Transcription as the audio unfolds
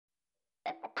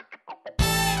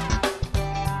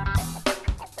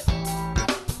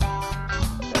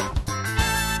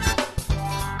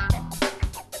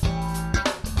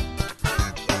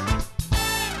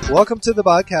Welcome to the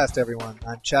Baudcast, everyone.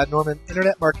 I'm Chad Norman,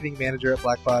 Internet Marketing Manager at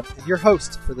Blackbaud, and your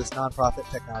host for this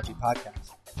nonprofit technology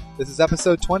podcast. This is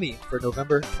episode 20 for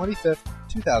November 25th,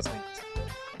 2008.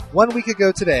 1 week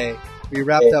ago today, we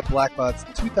wrapped up Blackbaud's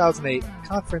 2008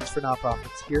 Conference for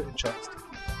Nonprofits here in Charleston.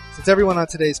 Since everyone on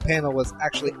today's panel was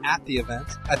actually at the event,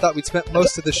 I thought we'd spend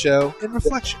most of the show in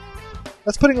reflection.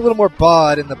 That's putting a little more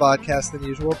Baud in the Baudcast than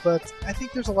usual, but I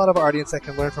think there's a lot of our audience that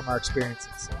can learn from our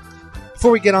experiences.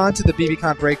 Before we get on to the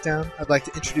BBCon breakdown, I'd like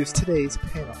to introduce today's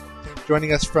panel.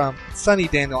 Joining us from sunny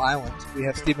Daniel Island, we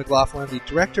have Steve McLaughlin, the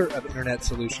Director of Internet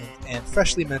Solutions and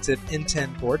freshly minted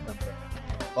N10 board member.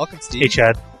 Welcome, Steve. Hey,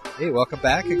 Chad. Hey, welcome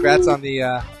back. Congrats on the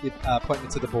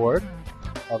appointment to the board.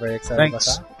 All very excited about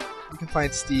that. You can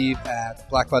find Steve at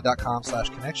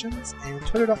blackbaud.com/connections and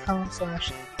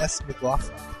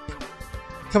twitter.com/smclaughlin.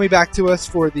 Coming back to us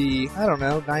for the,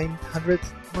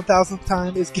 900th, 1000th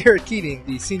time is Garrett Keating,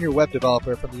 the senior web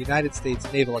developer from the United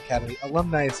States Naval Academy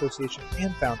Alumni Association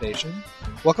and Foundation.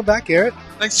 Welcome back, Garrett.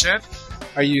 Thanks, Chad.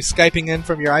 Are you Skyping in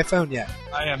from your iPhone yet?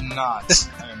 I am not.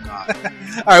 All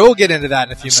right, we'll get into that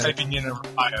in a few minutes. Skyping in over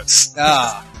iOS.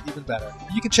 Even better.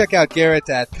 You can check out Garrett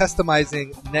at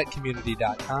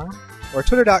customizingnetcommunity.com or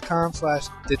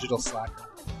twitter.com/digitalslacker.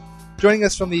 Joining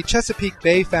us from the Chesapeake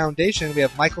Bay Foundation, we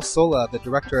have Michael Sola, the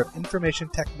Director of Information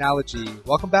Technology.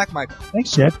 Welcome back, Michael.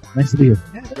 Thanks, Chad. Nice to be here.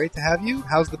 Yeah, great to have you.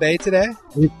 How's the Bay today?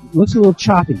 It looks a little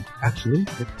choppy, actually.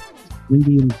 It's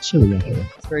windy and chilly out here.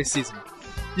 It's very seasonal.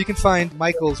 You can find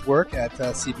Michael's work at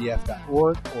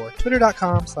cbf.org or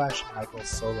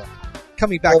twitter.com/michaelsola.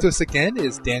 Coming back to us again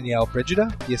is Danielle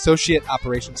Brigida, the Associate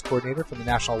Operations Coordinator from the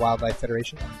National Wildlife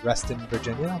Federation in Reston,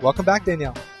 Virginia. Welcome back,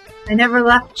 Danielle. I never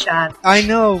left, Chad. I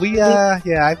know.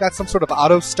 I've got some sort of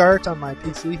auto start on my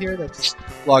PC here that just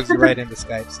logs you right into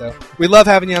Skype. So we love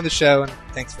having you on the show, and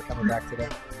thanks for coming back today.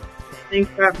 Thanks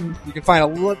for having me. You can find a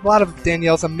lot of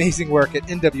Danielle's amazing work at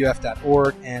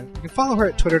nwf.org, and you can follow her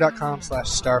at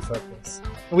twitter.com/starfocus.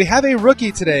 And we have a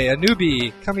rookie today, a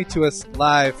newbie, coming to us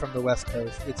live from the West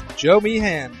Coast. It's Joe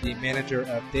Meehan, the Manager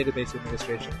of Database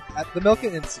Administration at the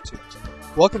Milken Institute.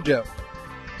 Welcome, Joe.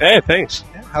 Hey, thanks.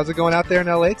 Yeah, how's it going out there in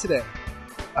LA today?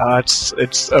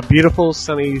 It's a beautiful,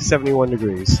 sunny 71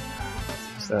 degrees.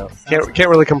 So can't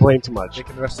really complain too much.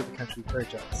 Making the rest of the country very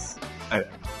jealous. I know.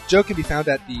 Joe can be found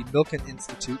at the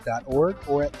milkeninstitute.org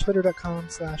or at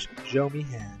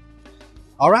twitter.com/joemeehan.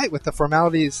 All right, with the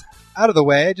formalities out of the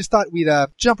way, I just thought we'd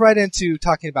jump right into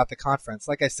talking about the conference.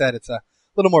 Like I said, it's a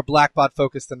little more Blackbaud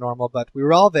focused than normal, but we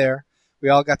were all there. We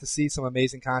all got to see some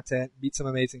amazing content, meet some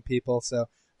amazing people, so I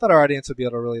thought our audience would be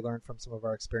able to really learn from some of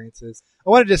our experiences.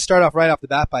 I wanted to start off right off the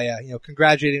bat by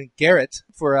congratulating Garrett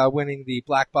for winning the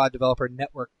Blackbaud Developer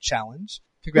Network Challenge.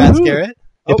 Congrats, Woo-hoo. Garrett.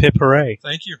 Hip hip hooray.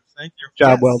 Thank you.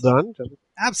 Job Yes. well done.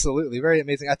 Absolutely. Very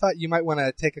amazing. I thought you might want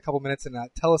to take a couple minutes and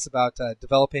tell us about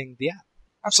developing the app.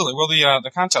 Absolutely. Well,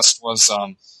 the contest was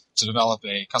to develop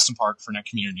a custom part for Net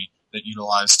Community that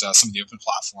utilized some of the open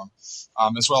platform,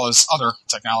 as well as other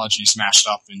technologies mashed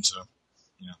up into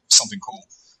something cool.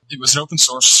 It was an open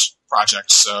source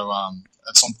project, so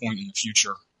at some point in the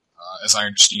future, as I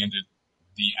understand it,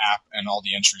 the app and all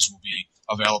the entries will be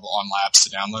available on labs to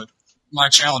download. My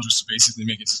challenge was to basically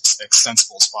make it as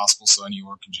extensible as possible so any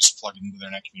org can just plug it into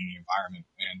their Net Community environment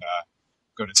and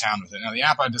go to town with it. Now, the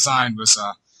app I designed was,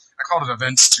 I called it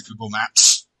Events to Google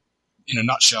Maps. In a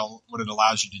nutshell, what it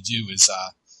allows you to do is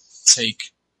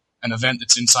take an event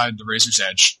that's inside the Razor's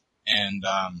Edge and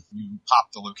you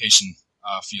pop the location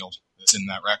field that's in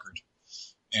that record.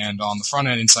 And on the front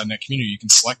end inside Net Community, you can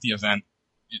select the event.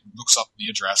 It looks up the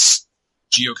address,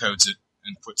 geocodes it,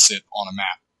 and puts it on a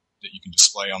map that you can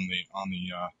display on the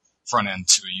front end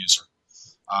to a user.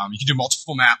 You can do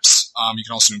multiple maps. You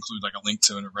can also include like a link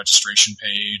to a registration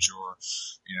page or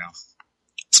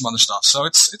some other stuff. So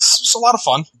it's just a lot of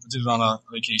fun. I did it on a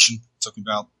vacation. It took me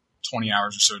about 20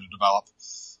 hours or so to develop,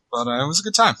 but it was a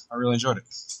good time. I really enjoyed it.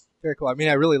 Very cool. I mean,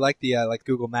 I really like the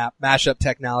Google Map mashup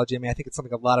technology. I mean, I think it's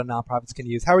something a lot of nonprofits can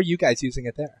use. How are you guys using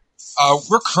it there?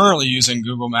 We're currently using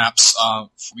Google Maps.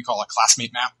 We call it a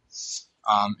classmate map.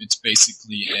 It's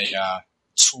basically a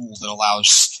tool that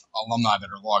allows alumni that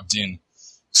are logged in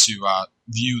to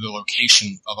view the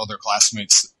location of other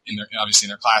classmates in their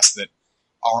class that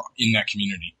are in that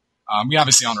community. We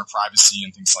obviously honor privacy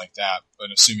and things like that,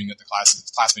 but assuming that the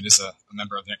classmate is a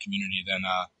member of that community, then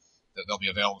that they'll be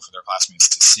available for their classmates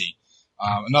to see.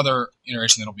 Another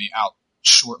iteration that'll be out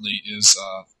shortly is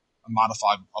a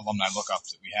modified alumni lookup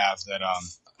that we have that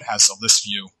has a list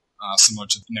view similar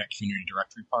to the Net Community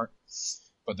Directory part.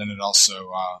 but then it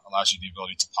also allows you the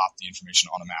ability to pop the information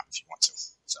on a map if you want to.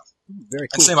 So Very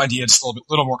cool. and same idea, just a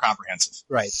little more comprehensive.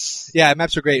 Right. Yeah,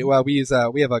 maps are great. Well, we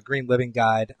have a green living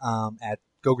guide at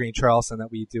Go Green Charleston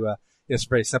that we do it's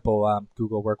very simple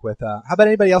Google work with. How about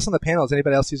anybody else on the panel? Is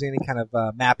anybody else using any kind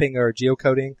of mapping or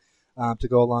geocoding to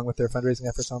go along with their fundraising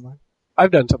efforts online?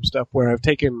 I've done some stuff where I've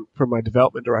taken from my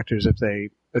development directors if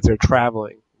they're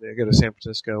traveling, they go to San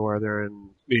Francisco or they're in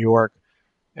New York,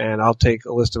 and I'll take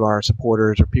a list of our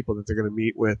supporters or people that they're going to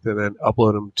meet with and then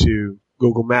upload them to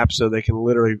Google Maps so they can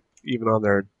literally, even on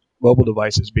their mobile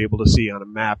devices, be able to see on a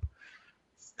map,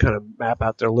 kind of map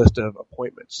out their list of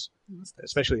appointments.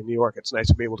 Especially in New York, it's nice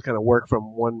to be able to kind of work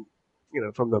from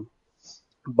from the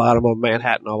bottom of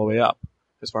Manhattan all the way up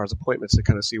as far as appointments to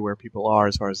kind of see where people are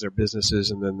as far as their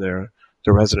businesses and then their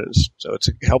residents. So it's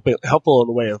helpful in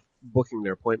the way of booking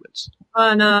their appointments.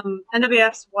 On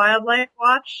NWS Wildlife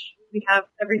Watch, we have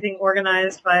everything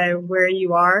organized by where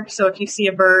you are. So if you see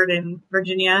a bird in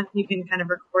Virginia, you can kind of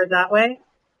record that way.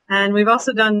 And we've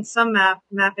also done some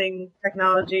mapping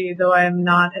technology, though I am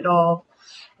not at all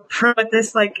pro at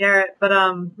this like Garrett. But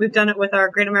we've done it with our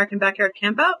Great American Backyard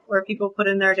Campout, where people put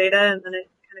in their data and then it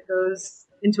kind of goes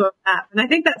into a map. And I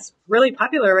think that's really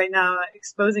popular right now,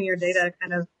 exposing your data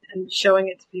kind of and showing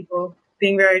it to people,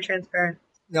 being very transparent.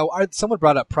 Now, someone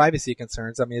brought up privacy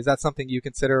concerns. I mean, is that something you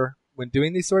consider when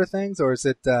doing these sort of things, or is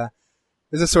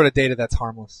this sort of data that's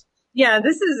harmless? Yeah,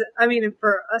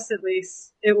 for us at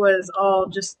least, it was all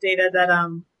just data that,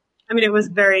 it was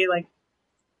very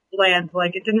bland.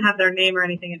 It didn't have their name or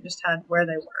anything. It just had where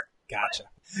they were. Gotcha.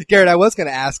 Garrett, I was going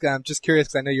to ask, I'm just curious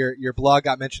because I know your blog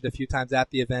got mentioned a few times at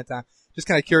the event. I'm just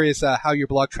kind of curious how your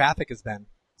blog traffic has been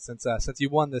since you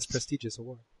won this prestigious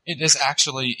award. It has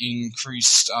actually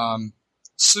increased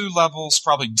SU levels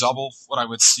probably double what I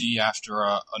would see after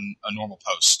a normal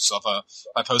post. So if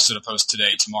I posted a post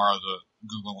today, tomorrow the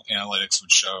Google Analytics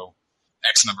would show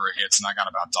X number of hits, and I got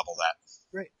about double that.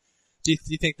 Great. Do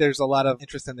you think there's a lot of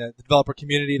interest in the developer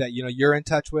community that you're in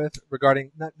touch with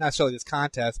regarding not necessarily this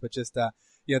contest, but just the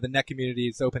net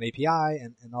community's open API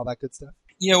and all that good stuff?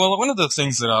 Yeah, well, one of the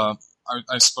things that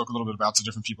I spoke a little bit about to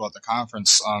different people at the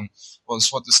conference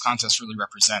was what this contest really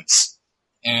represents,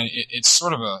 and it's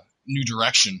sort of a new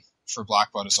direction for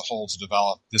Blackbaud as a whole to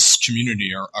develop this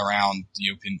community around the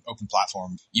open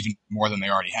platform even more than they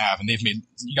already have, and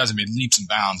you guys have made leaps and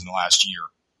bounds in the last year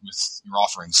with your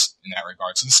offerings in that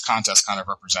regard. So this contest kind of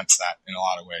represents that in a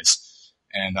lot of ways.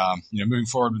 And, moving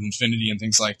forward with Infinity and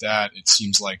things like that, it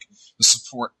seems like the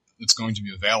support that's going to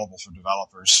be available for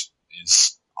developers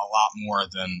is a lot more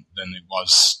than it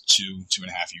was 2.5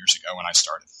 years ago when I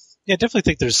started. Yeah, I definitely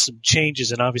think there's some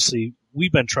changes, and obviously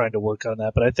we've been trying to work on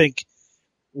that. But I think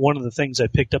one of the things I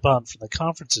picked up on from the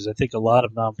conferences, I think a lot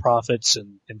of nonprofits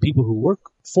and people who work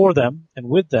for them and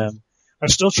with them are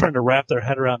still trying to wrap their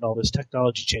head around all this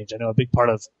technology change. I know a big part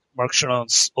of Mark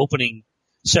Sharon's opening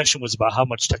session was about how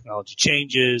much technology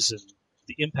changes and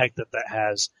the impact that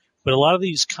has. But a lot of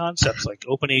these concepts like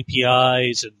open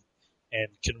APIs and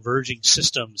converging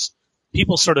systems,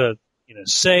 people sort of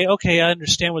say, okay, I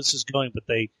understand where this is going, but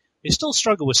they still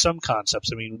struggle with some concepts.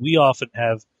 I mean, we often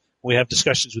have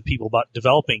discussions with people about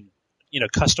developing,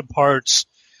 custom parts,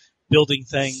 building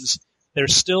things. They're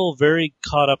still very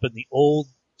caught up in the old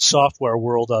software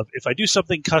world of, if I do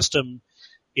something custom,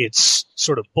 it's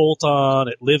sort of bolt on,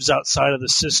 it lives outside of the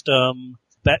system,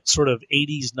 that sort of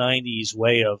 80s, 90s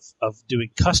way of doing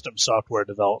custom software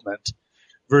development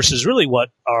versus really what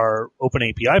our open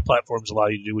API platforms allow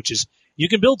you to do, which is you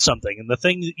can build something, and the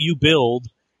thing that you build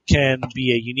can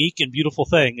be a unique and beautiful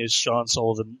thing, as Sean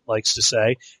Sullivan likes to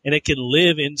say, and it can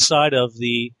live inside of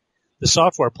the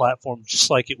software platform just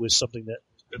like it was something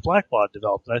that Blackbaud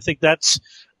developed. And I think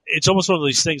it's almost one of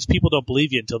these things people don't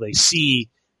believe you until they see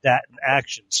that in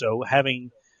action. So having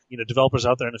developers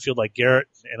out there in the field like Garrett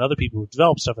and other people who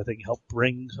develop stuff, I think help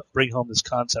bring home this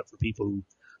concept for people who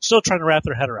are still trying to wrap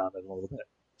their head around it a little bit.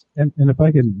 And if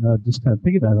I can just kind of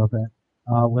piggyback off that,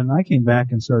 when I came back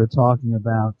and started talking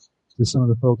about to some of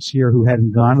the folks here who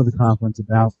hadn't gone to the conference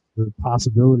about the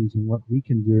possibilities and what we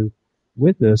can do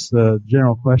with this, the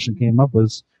general question came up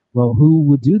was, well, who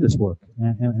would do this work?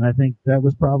 And I think that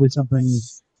was probably something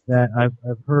that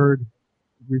I've heard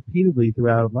repeatedly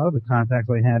throughout a lot of the contacts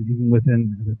I had, even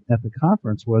at the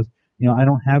conference, was, I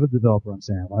don't have a developer on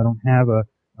staff. I don't have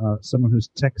someone who's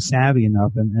tech savvy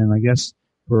enough. And I guess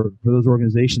for those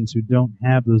organizations who don't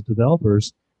have those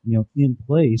developers, in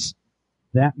place,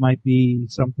 that might be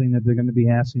something that they're going to be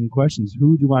asking questions.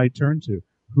 Who do I turn to?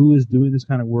 Who is doing this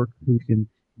kind of work? Who can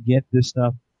get this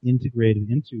stuff integrated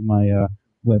into my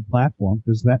web platform?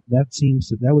 Because that seems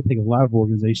that would take a lot of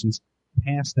organizations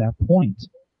past that point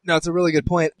No, it's a really good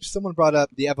point. Someone brought up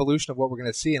the evolution of what we're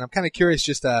going to see, and I'm kind of curious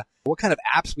just what kind of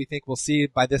apps we think we'll see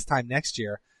by this time next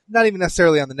year. Not even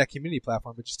necessarily on the Net Community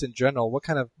platform, but just in general. What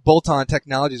kind of bolt-on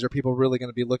technologies are people really going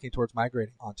to be looking towards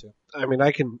migrating onto? I mean,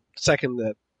 I can second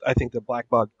that. I think the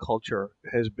Blackbaud culture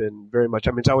has been very much,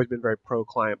 I mean, it's always been very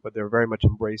pro-client, but they're very much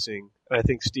embracing, and I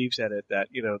think Steve said it, that,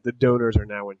 the donors are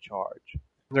now in charge.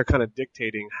 And they're kind of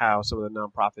dictating how some of the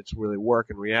nonprofits really work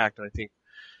and react, and I think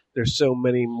there's so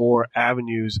many more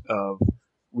avenues of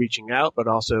reaching out, but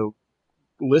also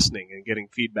listening and getting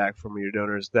feedback from your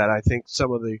donors that I think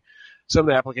some of the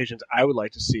applications I would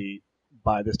like to see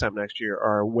by this time next year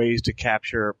are ways to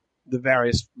capture the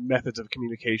various methods of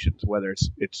communications, whether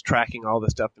it's tracking all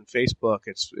the stuff in Facebook,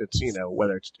 it's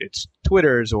whether it's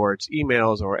Twitters or it's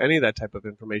emails or any of that type of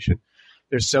information.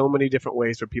 There's so many different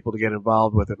ways for people to get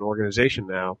involved with an organization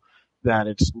now that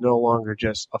it's no longer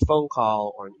just a phone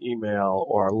call or an email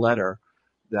or a letter.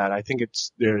 That I think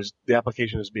the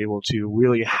application is be able to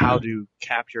really how to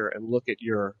capture and look at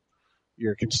your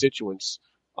constituents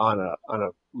on a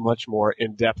much more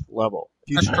in-depth level.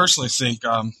 I personally think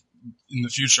in the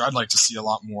future I'd like to see a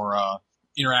lot more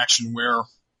interaction where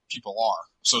people are.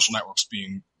 Social networks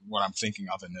being what I'm thinking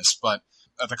of in this. But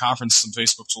at the conference, some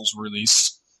Facebook tools were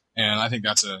released, and I think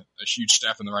that's a huge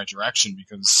step in the right direction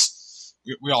because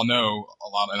we all know a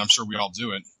lot, and I'm sure we all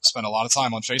do it, spend a lot of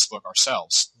time on Facebook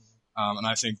ourselves. And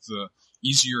I think the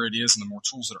easier it is and the more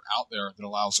tools that are out there that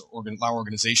allow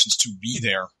organizations to be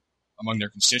there among their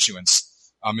constituents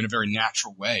in a very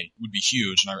natural way would be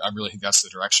huge. And I really think that's the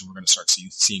direction we're going to start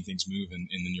seeing things move in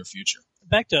the near future.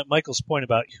 Back to Michael's point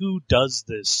about who does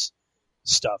this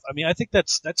stuff. I mean, I think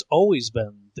that's always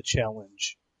been the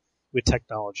challenge with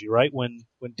technology, right? When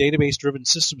database-driven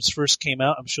systems first came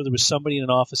out, I'm sure there was somebody in an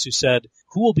office who said,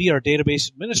 who will be our database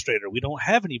administrator? We don't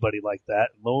have anybody like that.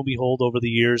 And lo and behold, over the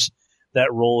years,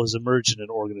 that role has emerged in an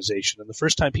organization. And the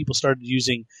first time people started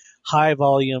using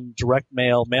high-volume, direct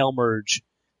mail merge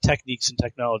techniques and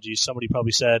technologies, somebody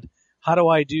probably said, how do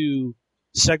I do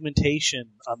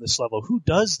segmentation on this level? Who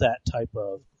does that type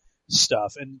of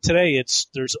stuff? And today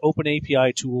there's open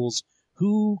API tools.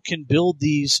 Who can build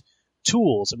these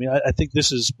tools? I mean, I think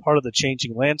this is part of the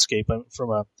changing landscape. From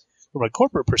a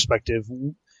corporate perspective,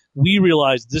 we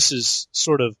realize this is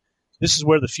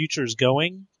where the future is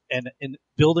going, and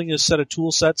building a set of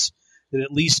tool sets that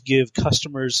at least give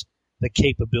customers the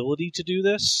capability to do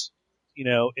this,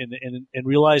 and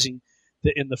realizing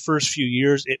that in the first few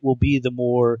years it will be the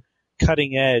more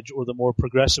cutting edge or the more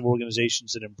progressive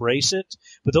organizations that embrace it,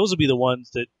 but those will be the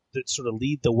ones that sort of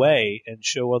lead the way and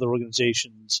show other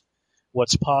organizations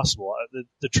what's possible.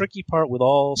 The tricky part with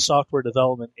all software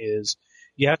development is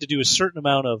you have to do a certain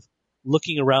amount of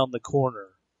looking around the corner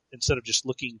instead of just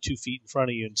looking 2 feet in front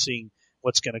of you and seeing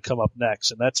what's going to come up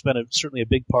next. And that's been certainly a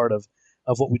big part of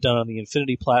what we've done on the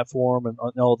Infinity platform and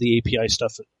on all the API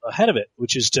stuff ahead of it,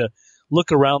 which is to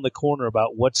look around the corner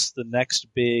about what's the next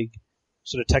big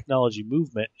sort of technology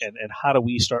movement and how do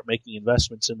we start making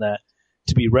investments in that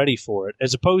to be ready for it,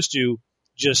 as opposed to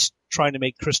just trying to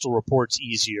make Crystal reports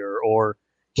easier, or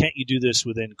can't you do this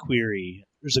within Query?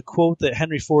 There's a quote that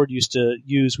Henry Ford used to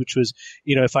use, which was,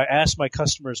 if I asked my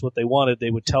customers what they wanted,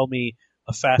 they would tell me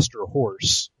a faster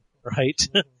horse, right?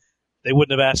 They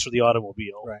wouldn't have asked for the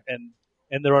automobile. Right.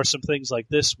 And there are some things like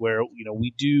this where,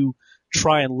 we do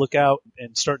try and look out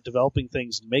and start developing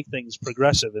things and make things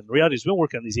progressive. And the reality is we've been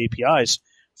working on these APIs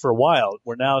for a while.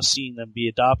 We're now seeing them be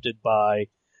adopted by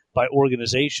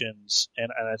organizations, and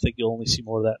I think you'll only see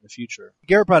more of that in the future.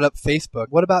 Garrett brought up Facebook.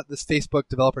 What about this Facebook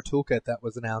Developer Toolkit that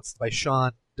was announced by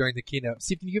Sean during the keynote?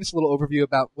 Steve, can you give us a little overview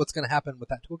about what's going to happen with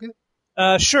that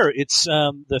toolkit? Sure. It's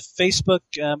the Facebook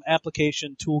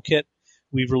application toolkit.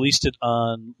 We've released it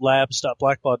on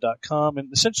labs.blackbaud.com,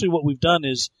 and essentially what we've done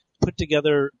is put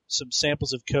together some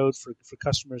samples of code for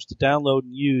customers to download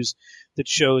and use that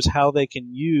shows how they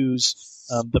can use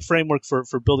the framework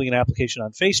for building an application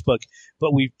on Facebook,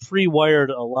 but we've pre-wired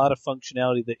a lot of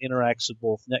functionality that interacts with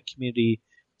both Net Community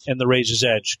and the Razor's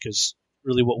Edge, because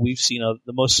really what we've seen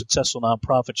the most successful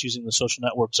nonprofits using the social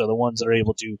networks are the ones that are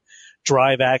able to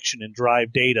drive action and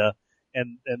drive data,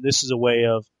 and this is a way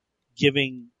of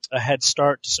giving a head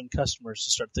start to some customers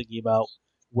to start thinking about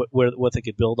what they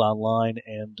could build online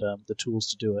and the tools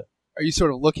to do it. Are you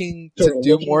sort of looking to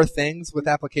do more things with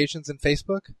applications in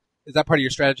Facebook? Is that part of your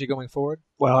strategy going forward?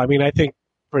 Well, I mean, I think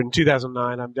in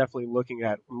 2009, I'm definitely looking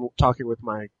at talking with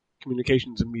my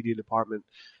communications and media department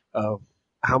of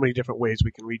how many different ways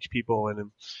we can reach people,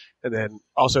 and then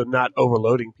also not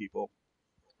overloading people.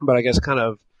 But I guess kind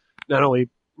of not only,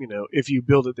 if you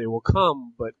build it, they will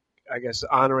come, but I guess,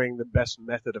 honoring the best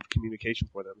method of communication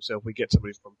for them. So if we get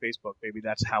somebody from Facebook, maybe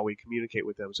that's how we communicate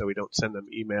with them. So we don't send them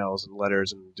emails and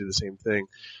letters and do the same thing,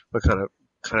 but kind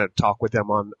of talk with them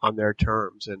on their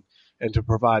terms and to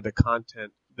provide the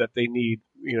content that they need,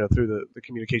 through the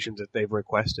communications that they've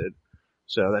requested.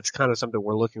 So that's kind of something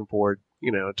we're looking forward,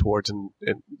 towards in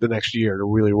the next year to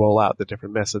really roll out the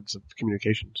different methods of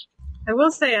communications. I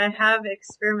will say I have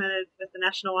experimented with the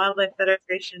National Wildlife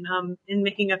Federation in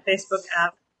making a Facebook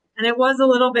app, and it was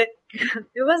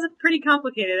pretty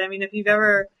complicated. I mean, if you've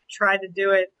ever tried to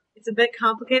do it, it's a bit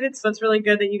complicated, so it's really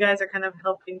good that you guys are kind of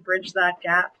helping bridge that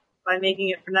gap by making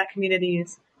it for net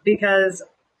communities, because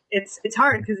it's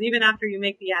hard, because even after you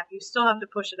make the app, you still have to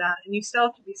push it out, and you still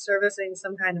have to be servicing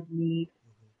some kind of need.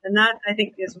 And that, I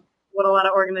think, is what a lot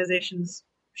of organizations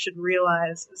should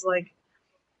realize, is like,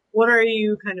 what are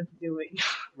you kind of doing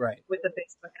right. with the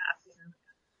Facebook app?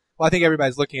 Well, I think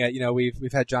everybody's looking at,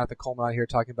 we've had Jonathan Coleman on here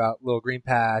talking about Little Green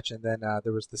Patch, and then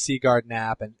there was the Sea Garden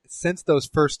app. And since those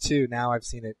first two, now I've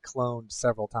seen it cloned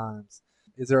several times.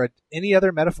 Is there any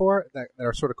other metaphor that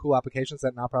are sort of cool applications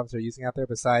that nonprofits are using out there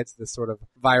besides this sort of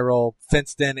viral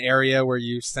fenced-in area where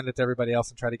you send it to everybody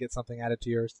else and try to get something added to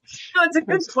yours? No, it's a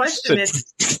good question.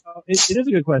 It is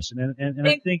a good question, and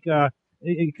I think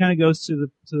it kind of goes to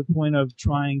the point of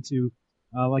trying to,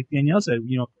 like Danielle said,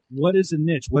 what is a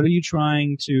niche? What are you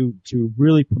trying to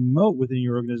really promote within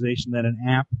your organization that an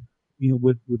app,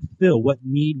 would fill? What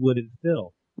need would it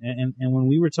fill? And when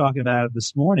we were talking about it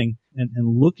this morning and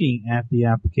looking at the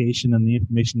application and the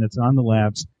information that's on the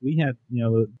labs, we had,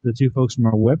 the two folks from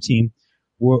our web team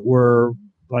were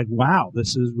like, wow,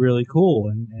 this is really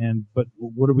cool. But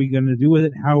what are we going to do with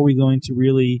it? How are we going to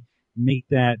really make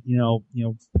that,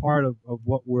 part of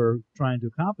what we're trying to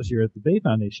accomplish here at the Bay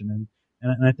Foundation?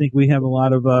 And I think we have a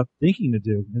lot of thinking to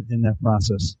do in that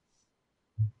process.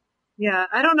 Yeah,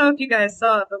 I don't know if you guys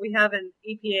saw it, but we have an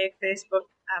EPA Facebook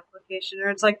application, or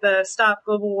it's like the Stop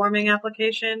Global Warming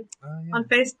application on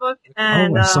Facebook.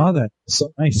 And, I saw that.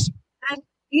 So nice. And,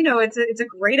 it's a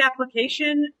great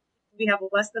application. We have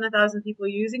less than 1,000 people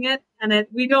using it, and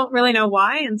we don't really know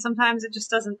why, and sometimes it just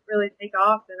doesn't really take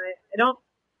off. And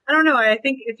I don't know. I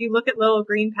think if you look at Little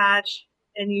Green Patch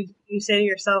and you say to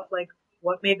yourself, like,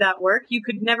 what made that work? You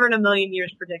could never in a million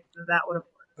years predict that would have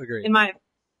worked. Agreed.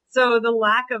 So the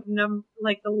lack of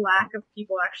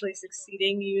people actually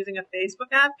succeeding using a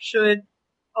Facebook app should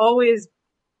always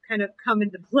kind of come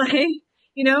into play,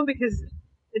 because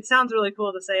it sounds really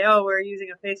cool to say, oh, we're using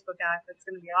a Facebook app, it's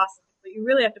going to be awesome. But you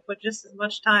really have to put just as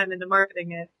much time into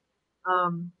marketing it,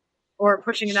 or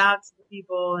pushing it out to the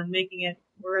people and making it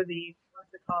worthy of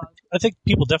the cause. I think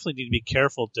people definitely need to be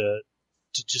careful to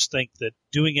just think that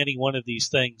doing any one of these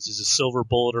things is a silver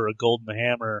bullet or a golden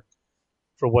hammer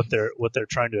for what they're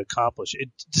trying to accomplish. It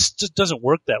just doesn't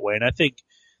work that way. And I think,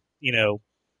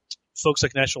 folks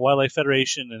like National Wildlife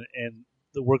Federation and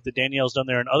the work that Danielle's done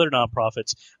there and other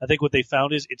nonprofits, I think what they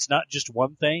found is it's not just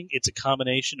one thing. It's a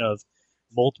combination of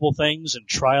multiple things and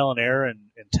trial and error and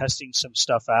testing some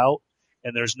stuff out.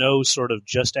 And there's no sort of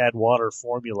just add water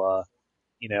formula,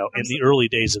 in the early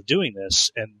days of doing this.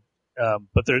 And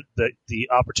but the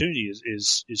opportunity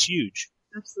is huge.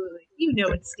 Absolutely.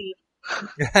 It, Steve.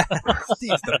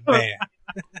 Steve's the man.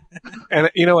 And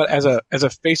you know what? As a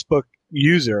Facebook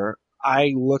user,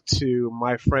 I look to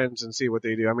my friends and see what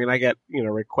they do. I mean, I get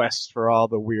requests for all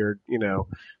the weird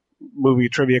movie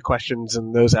trivia questions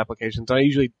and those applications. I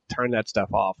usually turn that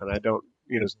stuff off, and I don't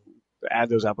add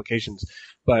those applications.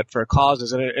 But for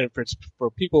causes and if it's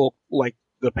for people like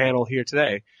the panel here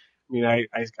today. I mean,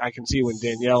 I can see when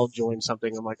Danielle joins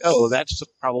something, I'm like, oh, that's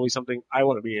probably something I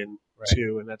want to be in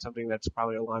too, and that's something that's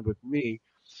probably aligned with me.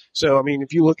 So, I mean,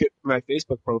 if you look at my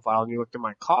Facebook profile and you look at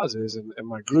my causes and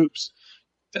my groups,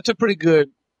 that's a pretty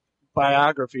good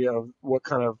biography of what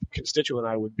kind of constituent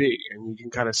I would be, and you can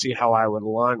kind of see how I would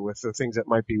align with the things that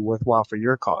might be worthwhile for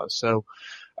your cause. So,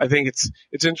 I think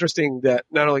it's interesting that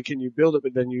not only can you build it,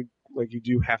 but then you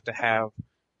do have to have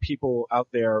people out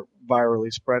there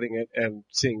virally spreading it and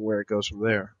seeing where it goes from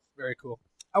there. Very cool.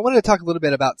 I wanted to talk a little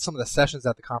bit about some of the sessions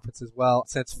at the conference as well,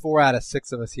 since 4 out of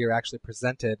 6 of us here actually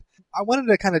presented. I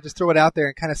wanted to kind of just throw it out there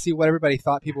and kind of see what everybody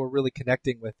thought people were really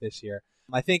connecting with this year.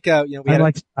 I think, I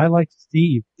like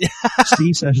Steve.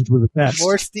 Steve sessions were the best.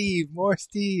 More Steve.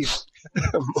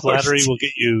 Flattery will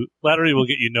get you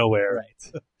nowhere.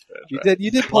 Right.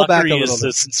 You did pull back a little bit. Mockery is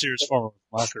the sincerest form of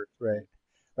mockery. Right.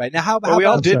 Right. Now, we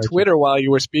all did Twitter while you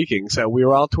were speaking, so we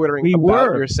were all Twittering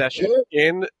about your session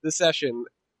in the session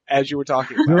as you were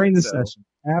talking about during the session.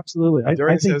 Absolutely. I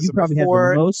think you probably had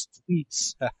the most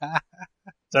tweets. Is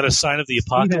that a sign of the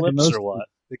apocalypse or what?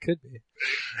 It could be.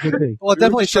 Could be. Well, it We were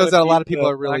definitely just trying shows to that a lot beat of people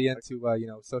the are really Black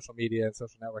into social media and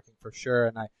social networking for sure.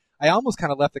 And I almost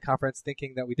kind of left the conference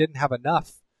thinking that we didn't have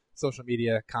enough social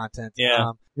media content.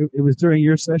 Yeah. It was during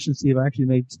your session, Steve. I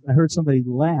heard somebody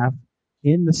laugh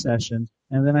in the session,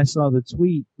 and then I saw the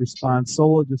tweet response.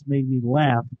 Solo just made me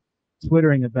laugh,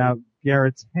 twittering about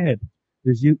Garrett's head.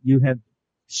 Because you had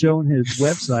shown his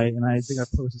website, and I think I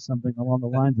posted something along the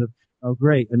lines of, "Oh,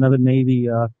 great, another Navy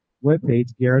webpage.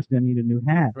 Garrett's going to need a new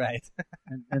hat." Right.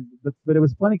 But it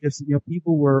was funny because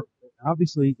people were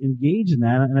obviously engaged in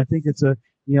that, and I think it's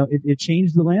it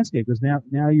changed the landscape because now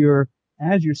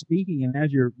as you're speaking and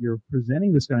as you're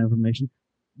presenting this kind of information,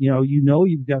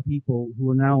 you've got people who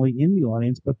are not only in the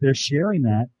audience but they're sharing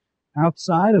that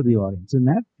outside of the audience, and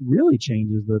that really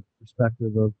changes the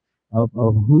perspective of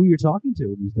who you're talking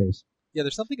to these days. Yeah,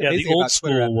 there's something Yeah, amazing the old about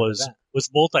Twitter school was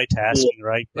multitasking,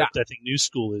 right? But I think new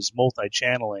school is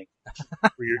multi-channeling,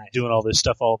 where you're doing all this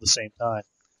stuff all at the same time.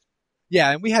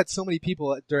 Yeah, and we had so many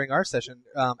people during our session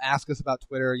ask us about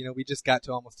Twitter. We just got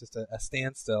to almost just a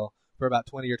standstill for about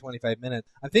 20 or 25 minutes.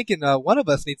 I'm thinking one of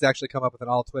us needs to actually come up with an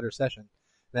all Twitter session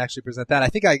and actually present that. I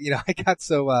think I got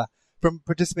so from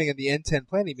participating in the N10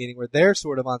 planning meeting where they're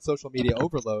sort of on social media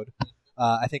overload.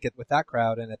 I think with that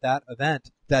crowd and at that event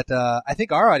that I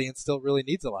think our audience still really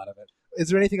needs a lot of it. Is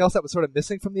there anything else that was sort of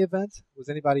missing from the event? Was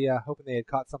anybody hoping they had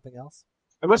caught something else?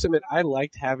 I must admit, I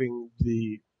liked having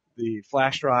the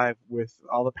flash drive with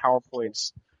all the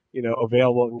PowerPoints,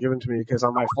 available and given to me because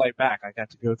on my flight back, I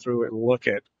got to go through and look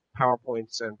at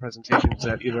PowerPoints and presentations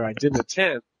that either I didn't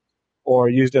attend or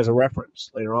used as a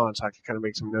reference later on, so I could kind of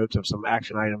make some notes of some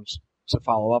action items to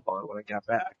follow up on when I got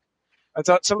back. I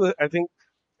thought I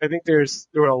think there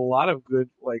were a lot of good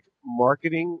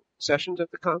marketing sessions at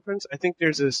the conference. I think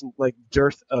there's this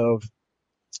dearth of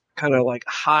kind of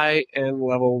high end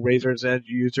level Razor's Edge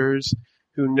users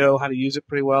who know how to use it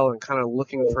pretty well and kind of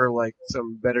looking for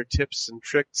some better tips and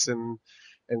tricks and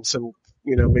some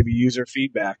maybe user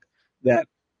feedback that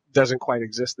doesn't quite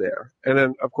exist there. And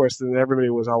then of course everybody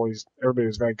was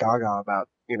very gaga about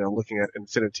looking at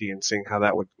Infinity and seeing how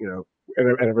that would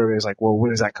and everybody's like, well,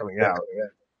 when is that coming out?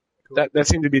 Cool. That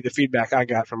seemed to be the feedback I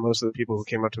got from most of the people who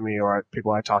came up to me or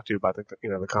people I talked to about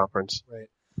the conference.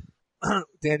 Right.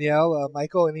 Danielle,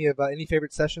 Michael, any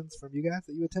favorite sessions from you guys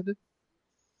that you attended?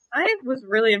 I was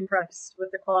really impressed with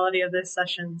the quality of the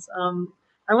sessions.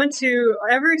 I went to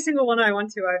every single one I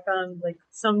went to. I found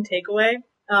some takeaway.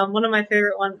 One of my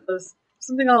favorite ones was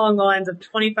something along the lines of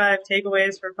 25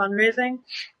 takeaways for fundraising.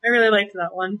 I really liked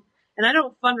that one, and I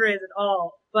don't fundraise at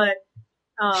all, but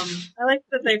I liked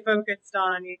that they focused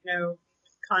on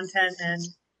content and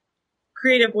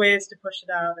creative ways to push it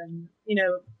out, and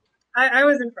I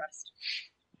was impressed.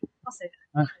 I'll say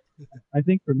that. I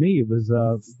think for me it was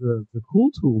the Cool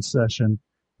Tools session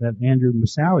that Andrew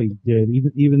Moussaoui did.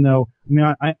 Even though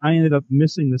I ended up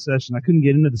missing the session, I couldn't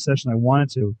get into the session I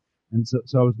wanted to, and so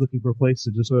I was looking for a place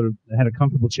to just sort of had a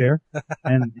comfortable chair,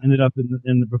 and ended up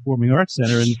in the Performing Arts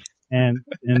Center, and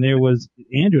there was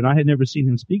Andrew, and I had never seen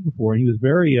him speak before, and he was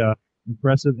very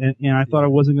impressive, and I thought I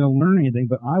wasn't going to learn anything,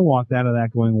 but I walked out of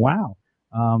that going, wow.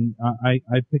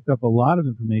 I picked up a lot of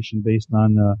information based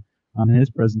on his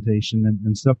presentation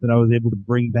and stuff that I was able to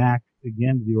bring back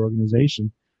again to the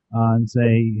organization and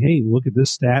say, hey, look at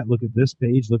this stat, look at this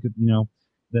page, look at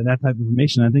that type of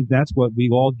information. I think that's what we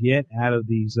all get out of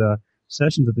these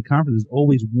sessions at the conference. There's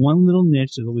always one little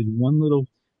niche, there's always one little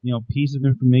piece of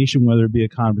information, whether it be a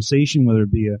conversation, whether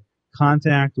it be a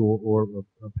contact or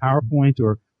a PowerPoint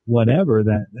or whatever,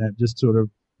 that just sort of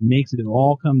makes it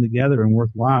all come together and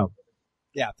worthwhile.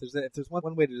 Yeah, if there's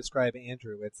one way to describe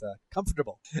Andrew, it's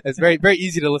comfortable. It's very, very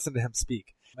easy to listen to him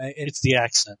speak. It's the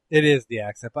accent. It is the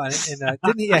accent. But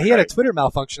didn't he? Yeah, he had a Twitter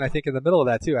malfunction, I think, in the middle of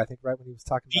that too. I think right when he was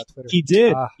talking about Twitter. He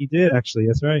did. He did actually.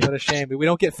 That's right. What a shame. We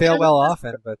don't get fail well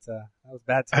often, but that was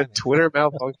bad timing. A Twitter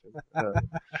malfunction.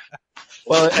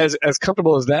 Well, as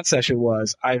comfortable as that session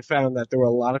was, I found that there were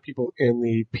a lot of people in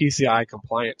the PCI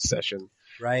compliance session,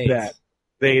 right? That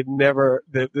they had never.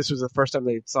 This was the first time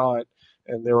they saw it.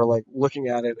 And they were looking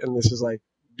at it, and this is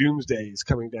doomsday is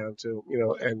coming down to,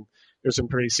 and there's some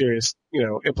pretty serious,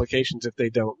 implications if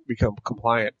they don't become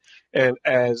compliant. And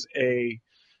as a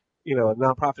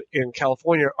nonprofit in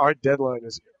California, our deadline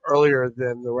is earlier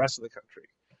than the rest of the country.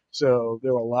 So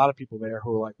there were a lot of people there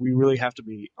who were we really have to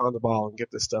be on the ball and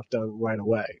get this stuff done right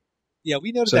away. Yeah,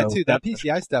 we noticed that too. That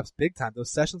PCI stuff's big time.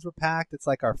 Those sessions were packed. It's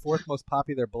our fourth most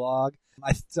popular blog.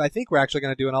 I think we're actually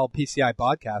going to do an all PCI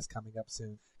Baudcast coming up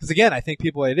soon. Because again, I think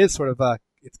it is sort of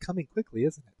it's coming quickly,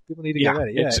 isn't it? People need to get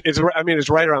ready. Yeah, it's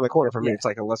right around the corner for me. Yeah. It's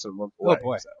in less than a month away. Oh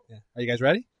boy. So. Yeah. Are you guys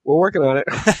ready? We're working on it.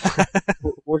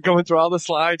 we're going through all the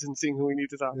slides and seeing who we need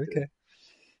to talk to. Okay.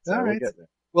 So All we'll right. get there.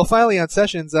 Well, finally on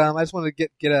Sessions, I just wanted to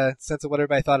get a sense of what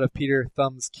everybody thought of Peter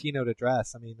Thumb's keynote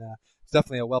address. I mean, it's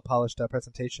definitely a well-polished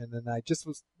presentation, and I just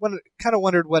kind of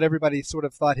wondered what everybody sort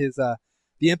of thought his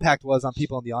the impact was on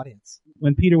people in the audience.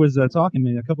 When Peter was talking to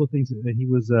me, a couple of things that he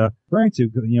was referring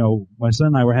to, my son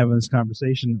and I were having this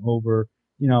conversation over,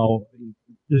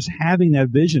 just having that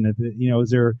vision. Is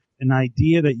there an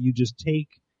idea that you just take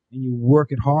and you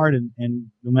work it hard and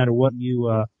no matter what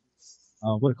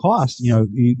what it costs,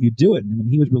 you do it. And when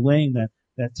he was relaying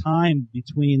that time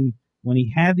between when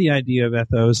he had the idea of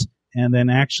Ethos and then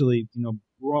actually,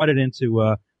 brought it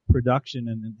into production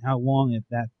and how long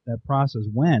that process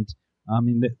went, I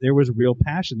mean, there was a real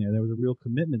passion there. There was a real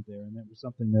commitment there, and that was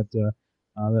something that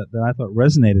I thought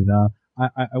resonated.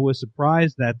 I was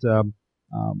surprised that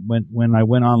when I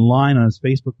went online on his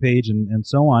Facebook page and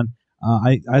so on,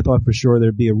 I thought for sure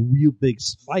there'd be a real big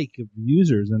spike of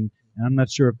users, and I'm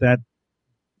not sure if that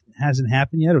hasn't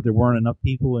happened yet, or if there weren't enough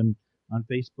people on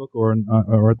Facebook or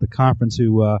at the conference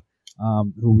who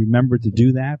remembered to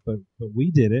do that. But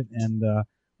we did it, and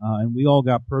we all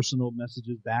got personal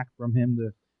messages back from him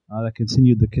that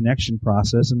continued the connection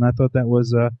process, and I thought that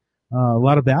was a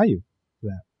lot of value for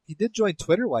that. He did join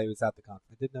Twitter while he was at the conference.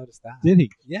 I did notice that. Did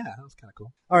he? Yeah, that was kind of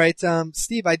cool. All right,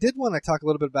 Steve, I did want to talk a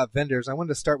little bit about vendors. I wanted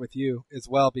to start with you as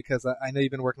well because I know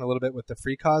you've been working a little bit with the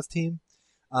Free Cause team.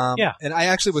 Yeah. And I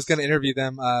actually was going to interview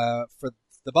them for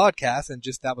the Baudcast, and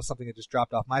that was something that just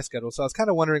dropped off my schedule. So I was kind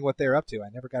of wondering what they're up to. I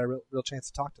never got a real chance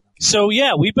to talk to them. So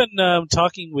yeah, we've been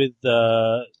talking with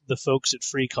the folks at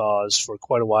Free Cause for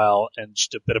quite a while, and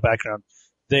just a bit of background.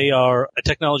 They are a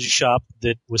technology shop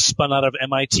that was spun out of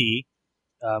MIT,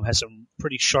 has some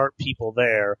pretty sharp people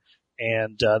there,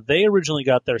 and they originally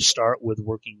got their start with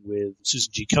working with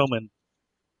Susan G. Komen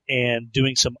and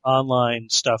doing some online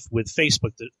stuff with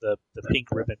Facebook, the Pink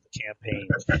Ribbon campaign.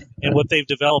 And what they've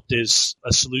developed is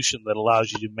a solution that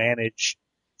allows you to manage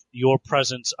your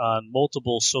presence on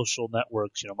multiple social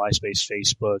networks, MySpace,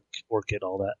 Facebook, Orkut,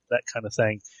 all that kind of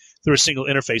thing, through a single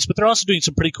interface. But they're also doing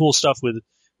some pretty cool stuff with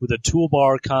a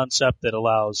toolbar concept that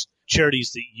allows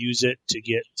charities that use it to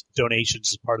get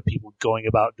donations as part of people going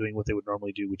about doing what they would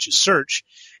normally do, which is search.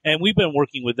 And we've been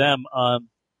working with them on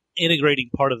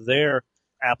integrating part of their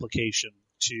application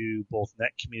to both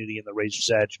Net Community and the Razor's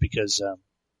Edge because,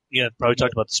 probably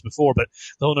talked about this before, but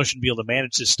the whole notion to be able to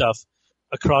manage this stuff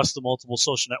across the multiple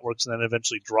social networks and then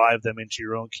eventually drive them into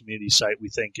your own community site, we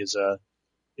think is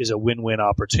a win-win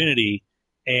opportunity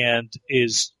and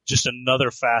is just another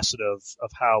facet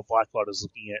of how Blackbaud is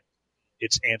looking at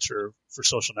its answer for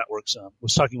social networks. I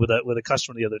was talking with a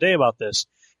customer the other day about this,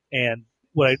 and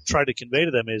what I tried to convey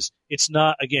to them is it's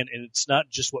not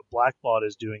just what Blackbaud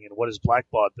is doing and what is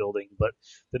Blackbaud building, but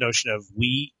the notion of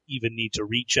we even need to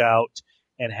reach out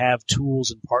and have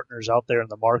tools and partners out there in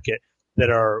the market that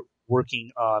are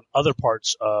working on other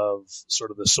parts of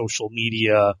sort of the social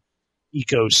media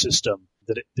ecosystem,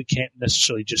 that it can't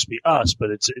necessarily just be us, but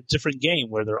it's a different game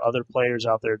where there are other players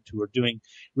out there who are doing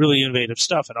really innovative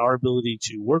stuff, and our ability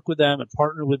to work with them and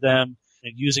partner with them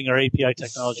and using our API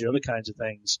technology or other kinds of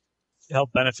things help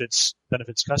benefits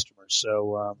customers.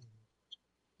 So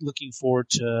looking forward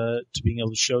to being able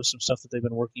to show some stuff that they've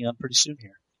been working on pretty soon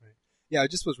here. Right. Yeah, I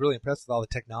just was really impressed with all the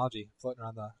technology floating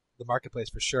around the marketplace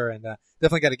for sure, and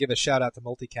definitely got to give a shout out to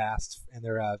Multicast and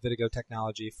their Video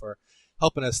technology for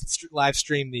helping us live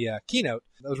stream the keynote.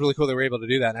 That was really cool they were able to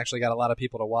do that and actually got a lot of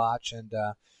people to watch, and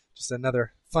just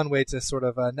another fun way to sort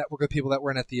of network with people that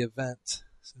weren't at the event.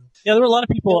 So. Yeah, there were a lot of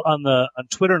people on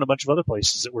Twitter and a bunch of other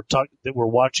places that were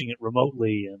watching it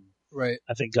remotely, and right.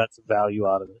 I think got some value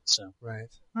out of it. So right.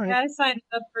 All right. Yeah, I signed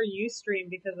up for Ustream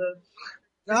because of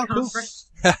the conference.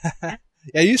 Cool.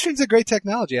 Yeah, Ustream's a great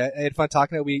technology. I had fun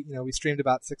talking to it. We streamed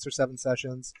about 6 or 7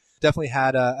 sessions. Definitely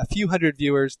had a few hundred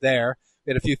viewers there.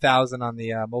 We had a few thousand on the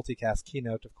Multicast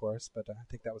keynote, of course, but I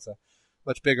think that was a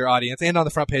much bigger audience, and on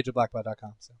the front page of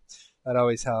blackbaud.com. So that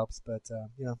always helps. But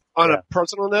on a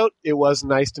personal note, it was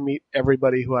nice to meet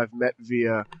everybody who I've met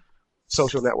via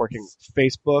social networking,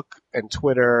 Facebook and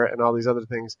Twitter and all these other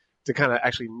things, to kind of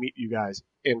actually meet you guys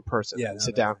in person and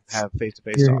sit down and have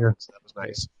face-to-face talks. So that was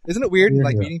nice. Isn't it weird,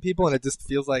 meeting people and it just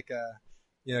feels like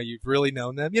you've really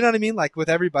known them? You know what I mean? Like with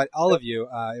everybody, all of you,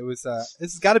 it was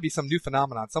this has got to be some new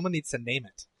phenomenon. Someone needs to name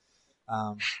it.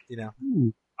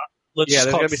 Let's just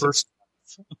call it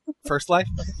First Life?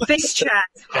 Face chat.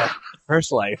 Yeah.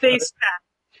 First Life. Face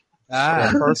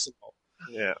chat. Personal.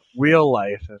 Yeah. Real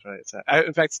life. That's right.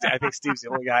 In fact, I think Steve's the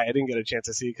only guy I didn't get a chance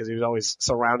to see because he was always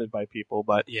surrounded by people.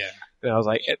 But I was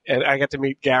like, and I got to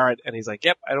meet Garrett, and he's like,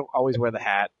 "Yep, I don't always wear the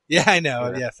hat." Yeah, I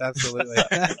know. Yes, absolutely.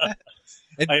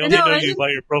 I only know you by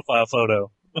your profile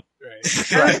photo.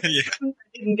 Right. Yeah. I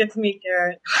didn't get to meet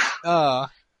Garrett.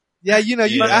 Yeah,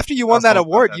 after you I won was that wondering about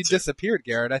award, that you too. disappeared,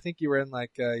 Garrett. I think you were in they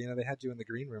had you in the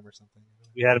green room or something.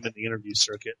 We had him in the interview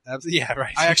circuit. Yeah,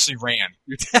 right. I actually ran.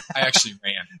 I actually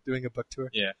ran. Doing a book tour.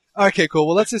 Yeah. Okay, cool.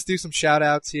 Well, let's just do some shout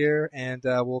outs here, and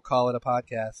we'll call it a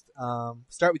podcast.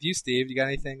 Start with you, Steve. You got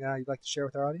anything you'd like to share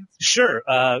with our audience? Sure.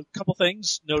 A couple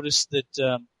things. Noticed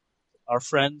that our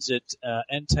friends at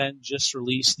N10 just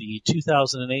released the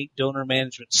 2008 Donor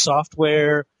Management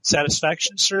Software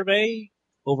Satisfaction Survey.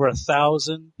 Over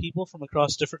 1,000 people from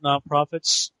across different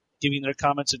nonprofits giving their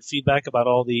comments and feedback about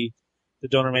all the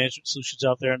donor management solutions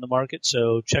out there in the market.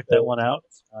 So check that one out.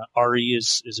 RE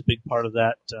is a big part of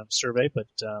that survey, but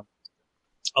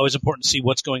always important to see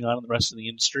what's going on in the rest of the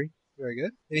industry. Very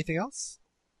good. Anything else?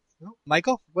 No?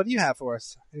 Michael, what do you have for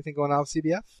us? Anything going on with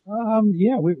CBF?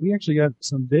 Yeah, we actually got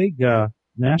some big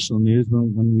national news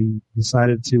when we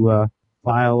decided to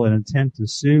file an intent to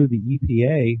sue the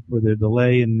EPA for their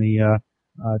delay in the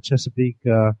Chesapeake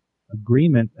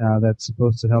agreement that's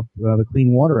supposed to help the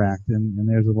Clean Water Act, and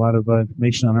there's a lot of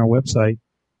information on our website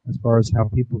as far as how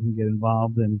people can get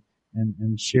involved and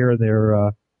share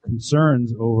their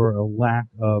concerns over a lack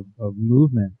of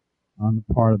movement on the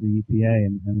part of the EPA,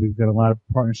 and we've got a lot of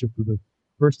partnership for the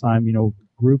first time.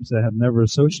 Groups that have never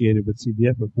associated with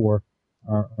CBF before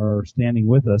are standing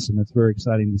with us, and it's very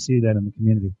exciting to see that in the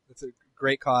community. It's a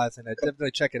great cause, and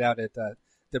definitely check it out at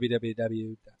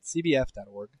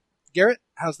www.cbf.org. Garrett,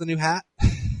 how's the new hat?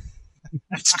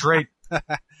 It's great.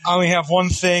 I only have one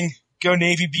thing. Go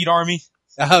Navy, beat Army.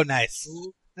 Oh, nice.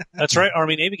 That's right.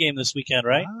 Army-Navy game this weekend,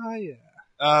 right? Oh, yeah.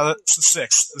 It's the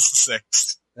 6th. It's the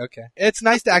 6th. Okay. It's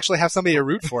nice to actually have somebody to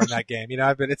root for in that game.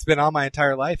 It's been on my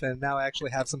entire life, and now I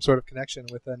actually have some sort of connection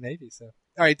with the Navy. So,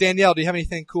 all right, Danielle, do you have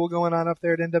anything cool going on up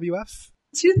there at NWF?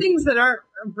 Two things that aren't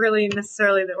really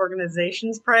necessarily the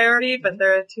organization's priority, but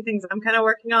there are two things I'm kind of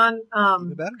working on.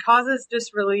 Causes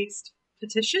just released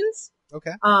petitions,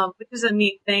 okay, which is a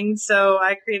neat thing. So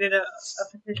I created a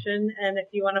petition, and if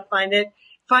you want to find it,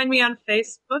 find me on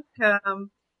Facebook.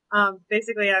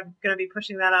 Basically, I'm going to be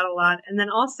pushing that out a lot. And then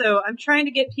also, I'm trying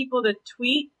to get people to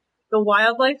tweet the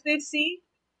wildlife they see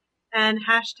and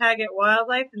hashtag it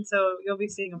wildlife. And so you'll be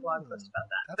seeing a blog post about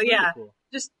that. That's But yeah, cool.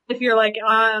 just if you're like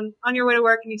on your way to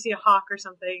work and you see a hawk or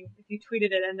something, if you tweet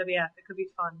it at NWF, it could be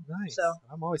fun. Nice. So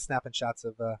I'm always snapping shots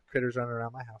of critters running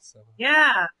around my house. So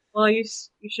yeah, well, you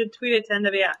should tweet it to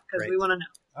NWF because we want to know.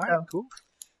 All right, cool.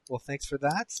 Well, thanks for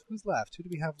that. Who's left? Who do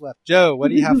we have left? Joe, what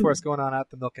do you have for us going on at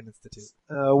the Milken Institute?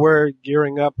 We're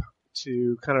gearing up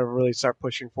to kind of really start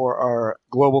pushing for our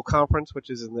global conference, which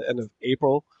is in the end of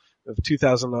April of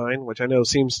 2009, which I know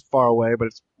seems far away, but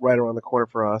it's right around the corner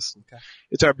for us. Okay.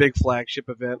 It's our big flagship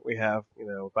event. We have,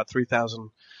 about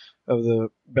 3,000 of the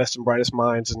best and brightest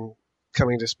minds and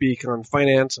coming to speak on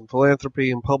finance and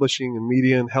philanthropy and publishing and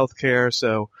media and healthcare.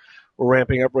 So we're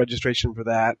ramping up registration for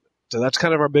that. So that's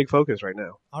kind of our big focus right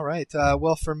now. All right.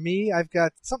 Well, for me, I've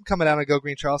got something coming out on Go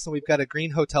Green Charleston. We've got a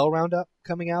green hotel roundup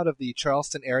coming out of the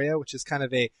Charleston area, which is kind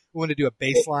of we want to do a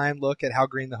baseline look at how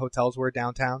green the hotels were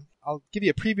downtown. I'll give you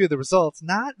a preview of the results.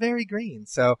 Not very green.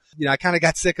 So, I kind of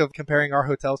got sick of comparing our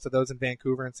hotels to those in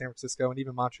Vancouver and San Francisco and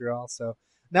even Montreal. So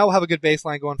now we'll have a good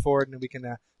baseline going forward, and we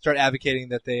can start advocating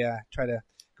that they try to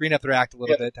green up their act a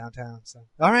little bit downtown. So,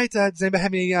 all right. Does anybody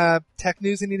have any tech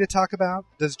news they need to talk about?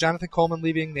 Does Jonathan Coleman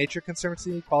leaving Nature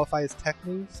Conservancy qualify as tech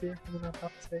news here in the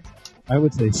nonprofit space? I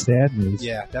would say sad news.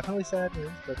 Yeah, definitely sad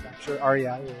news, but I'm sure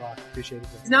REI will appreciate it.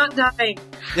 He's not dying.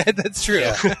 Yeah, that's true.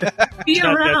 Yeah. Be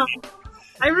around.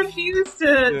 I refuse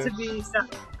to be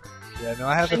stuck. Yeah, no,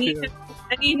 I have a feeling.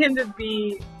 I need him to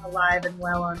be alive and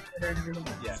well on Twitter and everything.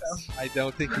 Yes, So. I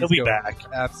don't think He'll be back.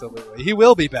 Absolutely. He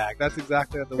will be back. That's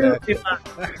exactly the way I feel.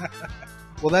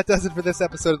 Well, that does it for this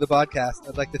episode of the Baudcast.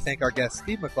 I'd like to thank our guests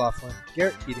Steve McLaughlin,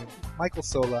 Garrett Keating, Michael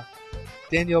Sola,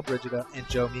 Danielle Brigida, and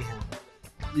Joe Meehan.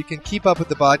 You can keep up with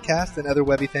the Baudcast and other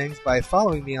webby things by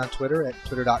following me on Twitter at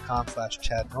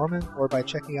twitter.com/Chad Norman or by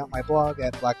checking out my blog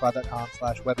at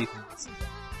blackbaud.com/webbythings.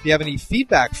 If you have any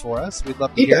feedback for us, we'd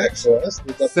love to hear it.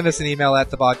 Send us an email at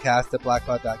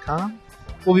thebodcast@blackbaud.com.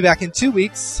 We'll be back in 2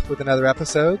 weeks with another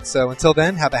episode. So until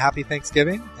then, have a happy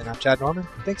Thanksgiving. And I'm Chad Norman.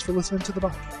 Thanks for listening to the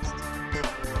Baudcast.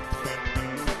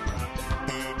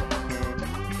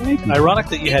 Ironic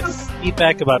that you had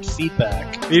feedback about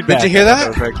feedback. Did you hear that? That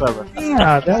was very clever.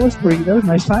 Yeah, that was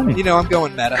nice timing. I'm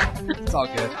going meta. It's all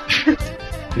good.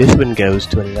 This one goes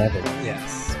to 11.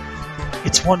 Yes.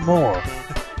 It's one more.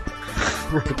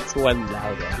 It's one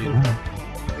louder.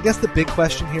 I guess the big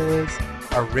question here is,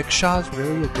 are rickshaws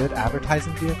really a good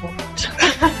advertising vehicle?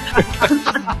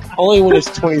 Only when it's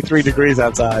 23 degrees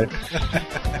outside.